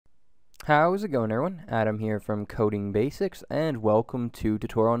How's it going, everyone? Adam here from Coding Basics, and welcome to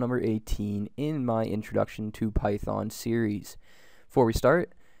tutorial number 18 in my Introduction to Python series. Before we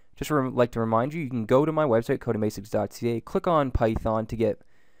start, just like to remind you, you can go to my website, codingbasics.ca, click on Python to get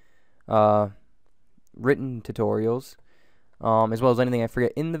written tutorials, as well as anything I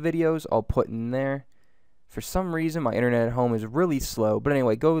forget in the videos, I'll put in there. For some reason, my internet at home is really slow, but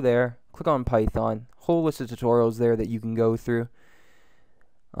anyway, go there, click on Python, whole list of tutorials there that you can go through.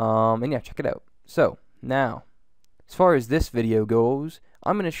 And yeah, check it out. So, now, as far as this video goes,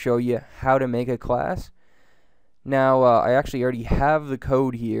 I'm going to show you how to make a class. Now, I actually already have the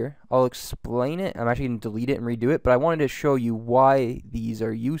code here. I'll explain it. I'm actually going to delete it and redo it, but I wanted to show you why these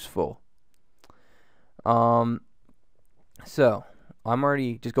are useful. So, I'm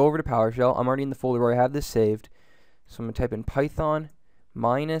already, just go over to PowerShell. I'm already in the folder where I have this saved. So, I'm going to type in Python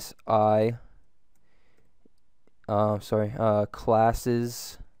 -i,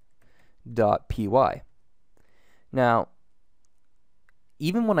 classes.py. Now,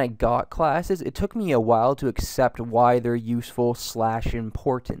 even when I got classes, it took me a while to accept why they're useful /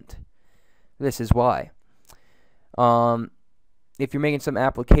 important. This is why. If you're making some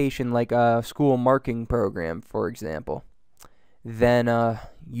application like a school marking program, for example, then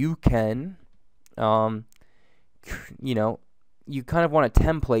you can, you kind of want a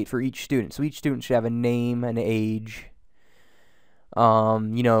template for each student. So each student should have a name, an age,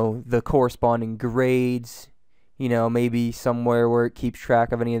 the corresponding grades, maybe somewhere where it keeps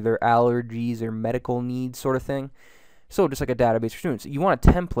track of any of their allergies or medical needs sort of thing. So just like a database for students. You want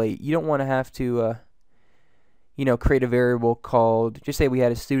a template. You don't want to have to, create a variable called, just say we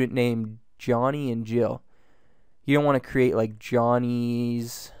had a student named Johnny and Jill. You don't want to create like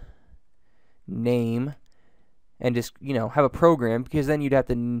Johnny's name and just, have a program, because then you'd have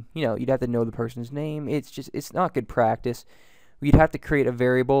to, you'd have to know the person's name. It's not good practice. You'd have to create a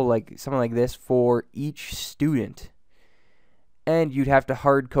variable like something like this for each student, and you'd have to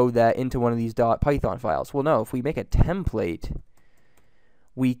hard code that into one of these .python files. Well, no, if we make a template,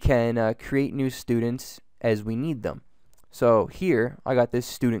 we can create new students as we need them. So here, I got this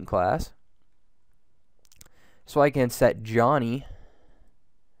student class, so I can set Johnny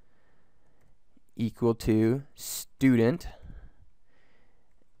equal to student,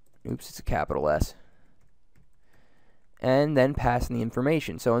 oops, it's a capital S, and then pass in the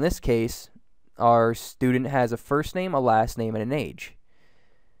information. So in this case, our student has a first name, a last name, and an age.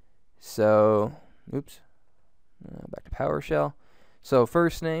 So, oops, back to PowerShell. So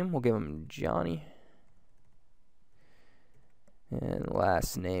first name, we'll give him Johnny, and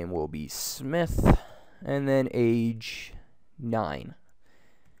last name will be Smith, and then age 9.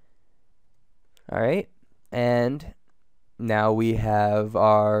 Alright, and now we have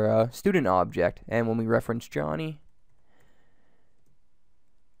our student object, and when we reference Johnny,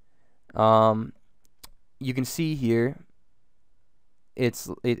 you can see here it's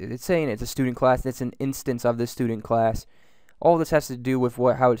saying it's a student class. It's an instance of the student class. All this has to do with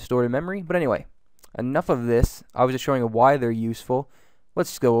how it's stored in memory. But anyway, enough of this. I was just showing you why they're useful.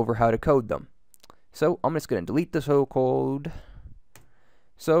 Let's just go over how to code them. So I'm just going to delete this whole code.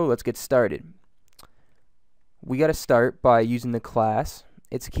 So let's get started. We got to start by using the class.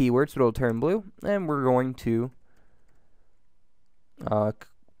 It's a keyword, so it'll turn blue, and we're going to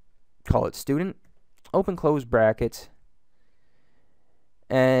call it student, open close brackets,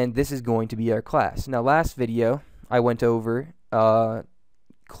 and this is going to be our class. Now, last video I went over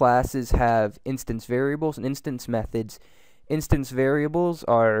classes have instance variables and instance methods. Instance variables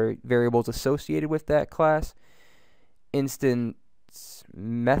are variables associated with that class. Instance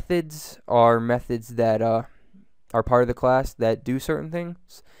methods are methods that are part of the class that do certain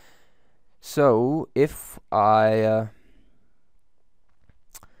things. So if I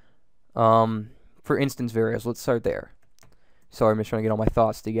for instance variables, let's start there. Sorry, I'm just trying to get all my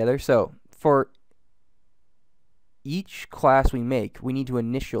thoughts together. So for each class we make, we need to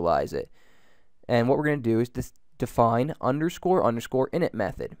initialize it, and what we're going to do is define underscore init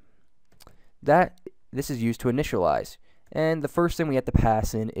method. This is used to initialize, and the first thing we have to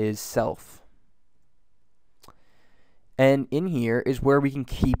pass in is self. And in here is where we can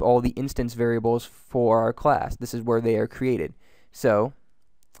keep all the instance variables for our class. This is where they are created. So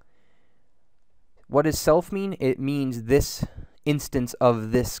what does self mean? It means this instance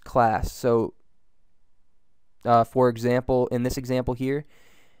of this class. So for example, in this example here,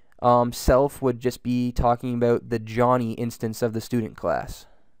 self would just be talking about the Johnny instance of the student class.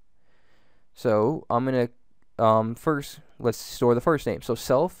 So I'm going to first, let's store the first name. So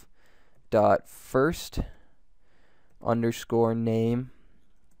self dot first underscore name,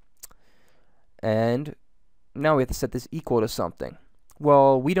 and now we have to set this equal to something.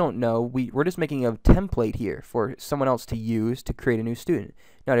 Well, we don't know. We're just making a template here for someone else to use to create a new student.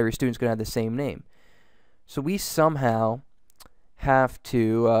 Not every student's going to have the same name. So we somehow have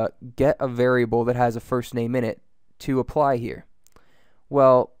to get a variable that has a first name in it to apply here.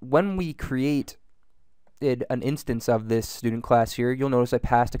 Well, when we create an instance of this student class here, you'll notice I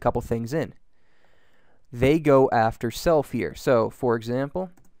passed a couple things in. They go after self here. So, for example,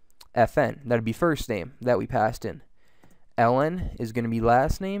 FN, that'd be first name that we passed in. LN is going to be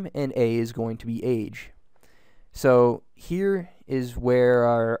last name, and A is going to be age. So here is where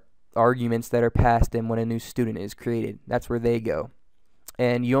our arguments that are passed in when a new student is created. That's where they go.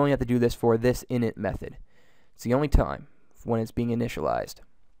 And you only have to do this for this init method. It's the only time when it's being initialized.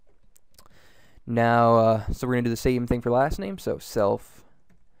 Now, so we're going to do the same thing for last name. So self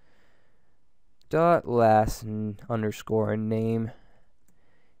dot last underscore name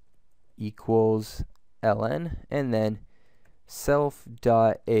equals ln, and then self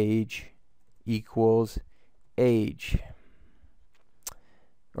dot age equals age,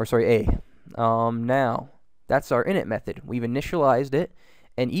 or sorry, a. Now that's our init method. We've initialized it,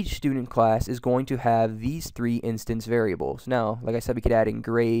 and each student class is going to have these 3 instance variables. Now, like I said, we could add in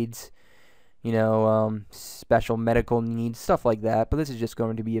grades, you know, special medical needs, stuff like that, but this is just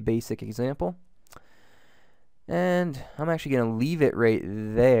going to be a basic example. And I'm actually going to leave it right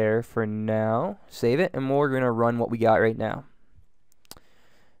there for now. Save it, and we're going to run what we got right now.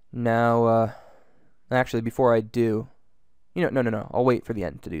 Now, actually, before I do, no, I'll wait for the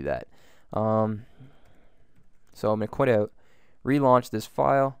end to do that. So I'm going to quit out, relaunch this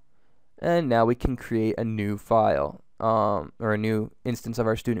file, and now we can create a new file, or a new instance of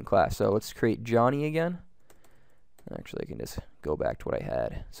our student class. So let's create Johnny again. Actually, I can just go back to what I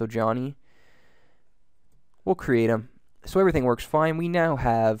had. So Johnny, we'll create him. So everything works fine. We now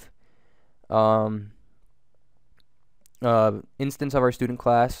have instance of our student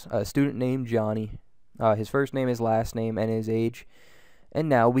class, a student named Johnny, his first name, his last name, and his age. And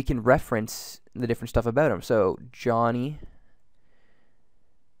now we can reference the different stuff about him. So Johnny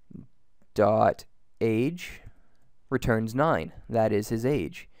dot age returns 9. That is his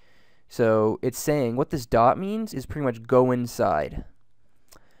age. So it's saying what this dot means is pretty much go inside.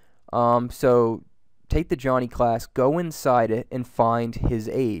 So take the Johnny class, go inside it, and find his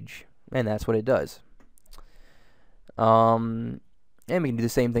age. And that's what it does. And we can do the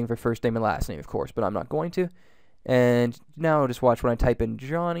same thing for first name and last name, of course, but I'm not going to. And now just watch when I type in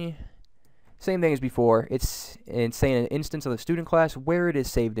Johnny. Same thing as before. It's saying an instance of the student class where it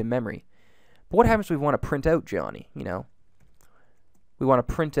is saved in memory. But what happens if we want to print out Johnny? You know, we want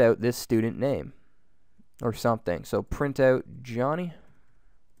to print out this student name or something. So print out Johnny.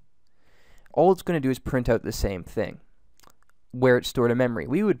 All it's going to do is print out the same thing where it's stored in memory.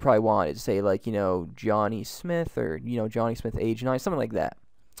 We would probably want it to say, like, you know, Johnny Smith, or, you know, Johnny Smith age 9, something like that.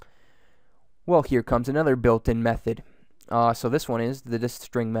 Well, here comes another built-in method. So this one is the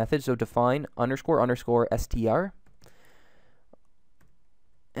string method. So define __ str.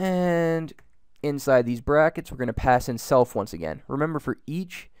 And inside these brackets, we're going to pass in self once again. Remember, for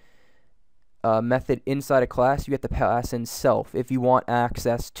each method inside a class, you have to pass in self if you want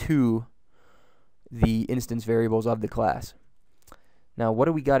access to the instance variables of the class. Now, what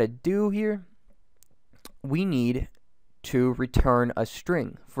do we got to do here? We need to return a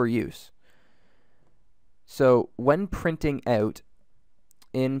string for use. So when printing out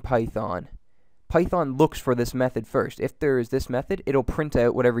in Python, Python looks for this method first. If there is this method, it'll print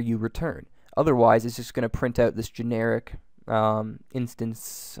out whatever you return. Otherwise, it's just going to print out this generic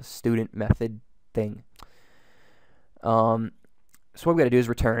instance student method thing. So what we got to do is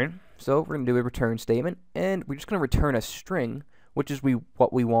return. So we're going to do a return statement, and we're just going to return a string, which is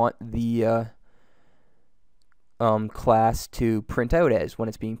what we want the class to print out as when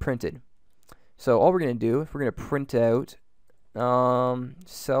it's being printed. So all we're going to do is we're going to print out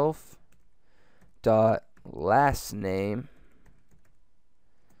self dot last name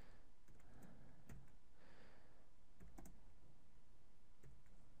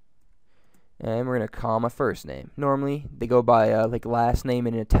and we're going to comma first name. Normally they go by like last name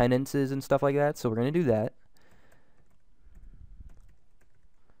and attendances and stuff like that, so we're going to do that.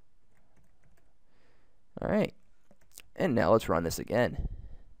 Alright, and now let's run this again.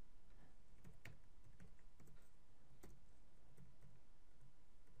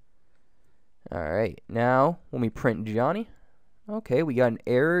 Alright, now when we print Johnny, okay, we got an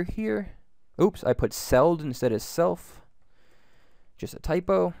error here. Oops, I put celled instead of self. Just a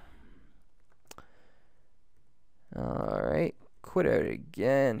typo. Alright, quit out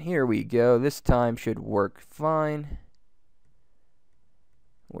again. Here we go. This time should work fine.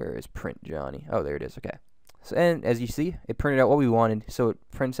 Where is print Johnny? Oh, there it is. Okay. So, and as you see, it printed out what we wanted. So it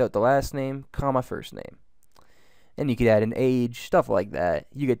prints out the last name, comma, first name. And you could add an age, stuff like that.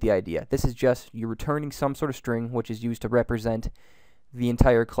 You get the idea. This is just you're returning some sort of string which is used to represent the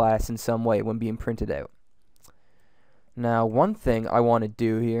entire class in some way when being printed out. Now, one thing I want to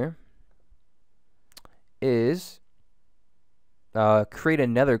do here is create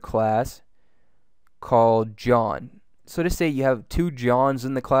another class called John. So to say you have two Johns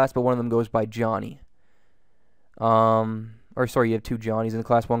in the class, but one of them goes by Johnny. Or sorry, you have two Johnnies in the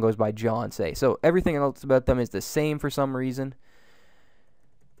class, one goes by John, say. So everything else about them is the same for some reason.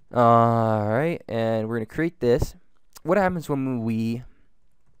 Alright, and we're going to create this. What happens when we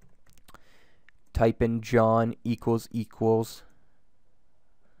type in John equals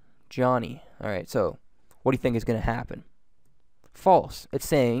Johnny? Alright, so what do you think is going to happen? False. It's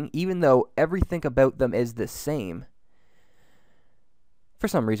saying, even though everything about them is the same, for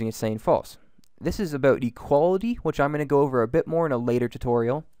some reason it's saying false. This is about equality, which I'm going to go over a bit more in a later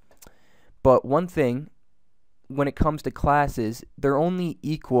tutorial. But one thing, when it comes to classes, they're only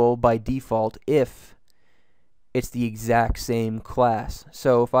equal by default if it's the exact same class.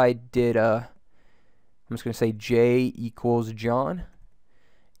 So if I did, I'm just going to say J equals John,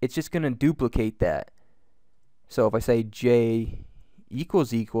 it's just going to duplicate that. So if I say J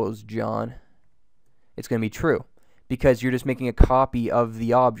equals John, it's going to be true, because you're just making a copy of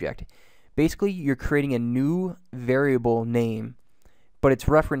the object. Basically, you're creating a new variable name, but it's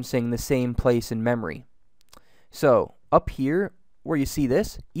referencing the same place in memory. So, up here, where you see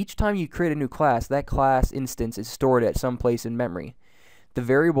this, each time you create a new class, that class instance is stored at some place in memory. The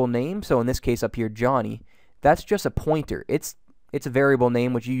variable name, so in this case up here, Johnny, that's just a pointer. It's a variable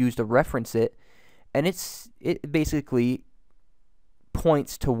name which you use to reference it, and it basically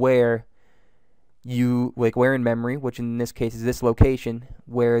points to where where in memory, which in this case is this location,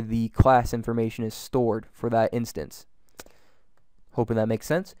 where the class information is stored for that instance. Hoping that makes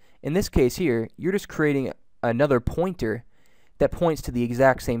sense. In this case here, you're just creating another pointer that points to the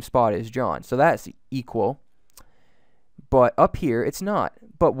exact same spot as John. So that's equal. But up here, it's not.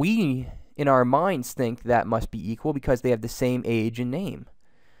 But we, in our minds, think that must be equal because they have the same age and name.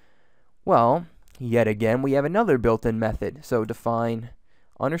 Well, yet again, we have another built-in method. So define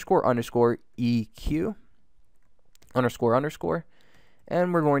underscore underscore eq underscore underscore,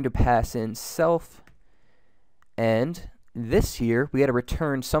 and we're going to pass in self, and this here we got to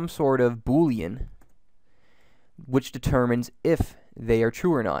return some sort of boolean which determines if they are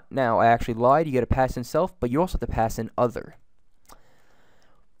true or not. Now I actually lied, you got to pass in self, but you also have to pass in other.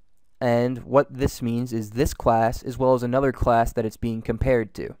 And what this means is this class as well as another class that it's being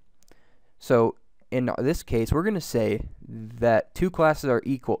compared to. So in this case, we're going to say that two classes are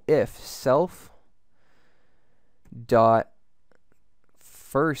equal if self dot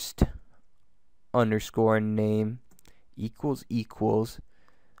first underscore name equals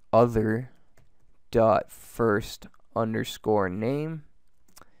other dot first underscore name,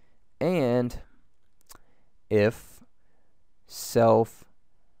 and if self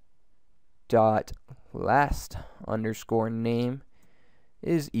dot last underscore name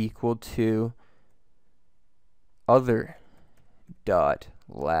is equal to other dot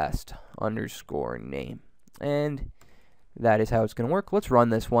last underscore name. And that is how it's going to work. Let's run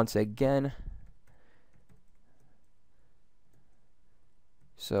this once again.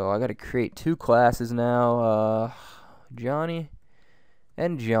 So I got to create two classes now, Johnny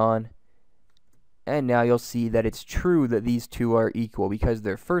and John. And now you'll see that it's true that these two are equal because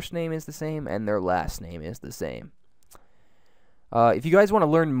their first name is the same and their last name is the same. If you guys want to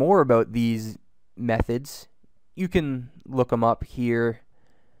learn more about these methods, you can look them up here.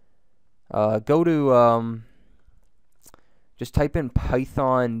 Go to, just type in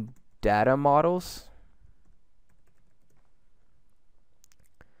Python data models.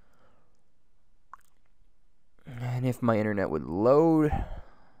 And if my internet would load.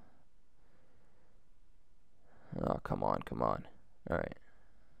 Oh, come on. Alright.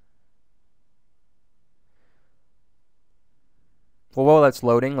 Well, while that's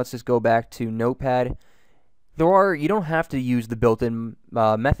loading, let's just go back to Notepad. You don't have to use the built-in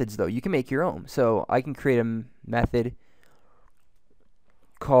methods, though. You can make your own. So I can create a method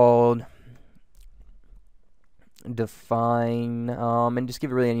called define, and just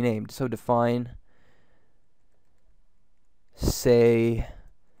give it really any name. So define, say,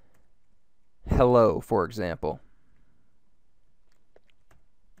 hello, for example.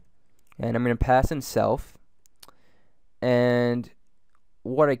 And I'm going to pass in self. And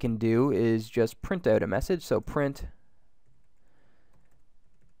what I can do is just print out a message. So print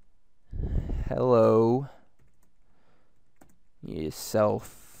hello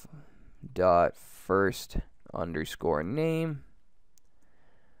self dot first underscore name.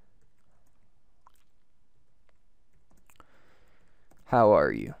 How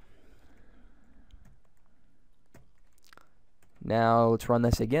are you? Now let's run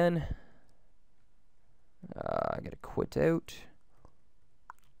this again. I gotta quit out.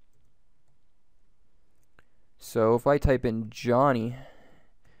 So if I type in Johnny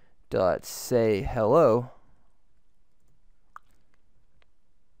dot say hello,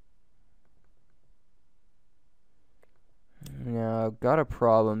 now I've got a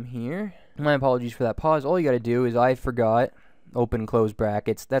problem here. My apologies for that pause. All you gotta do is I forgot open close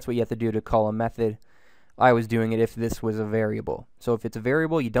brackets. That's what you have to do to call a method. I was doing it if this was a variable. So if it's a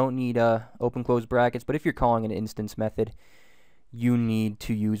variable, you don't need open close brackets, but if you're calling an instance method, you need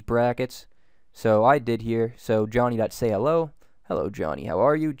to use brackets. So I did here. So Johnny.sayHello. Hello Johnny, how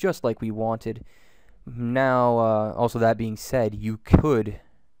are you? Just like we wanted. Now, also that being said, you could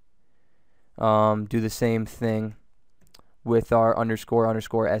do the same thing with our underscore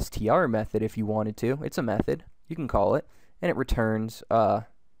str method if you wanted to. It's a method. You can call it, and it returns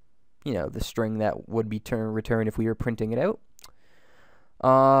you know, the string that would be returned if we were printing it out.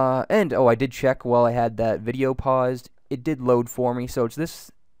 And I did check while I had that video paused. It did load for me, so it's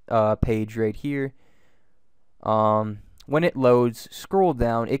this page right here. When it loads, scroll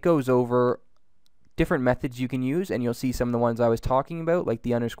down. It goes over different methods you can use, and you'll see some of the ones I was talking about, like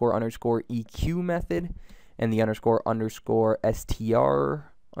the underscore EQ method and the underscore str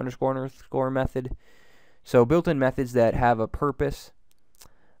underscore method. So built-in methods that have a purpose.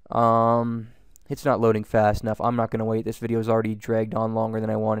 It's not loading fast enough. I'm not going to wait. This video is already dragged on longer than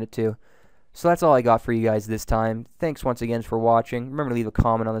I wanted it to. So that's all I got for you guys this time. Thanks once again for watching. Remember to leave a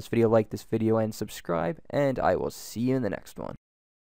comment on this video, like this video, and subscribe. And I will see you in the next one.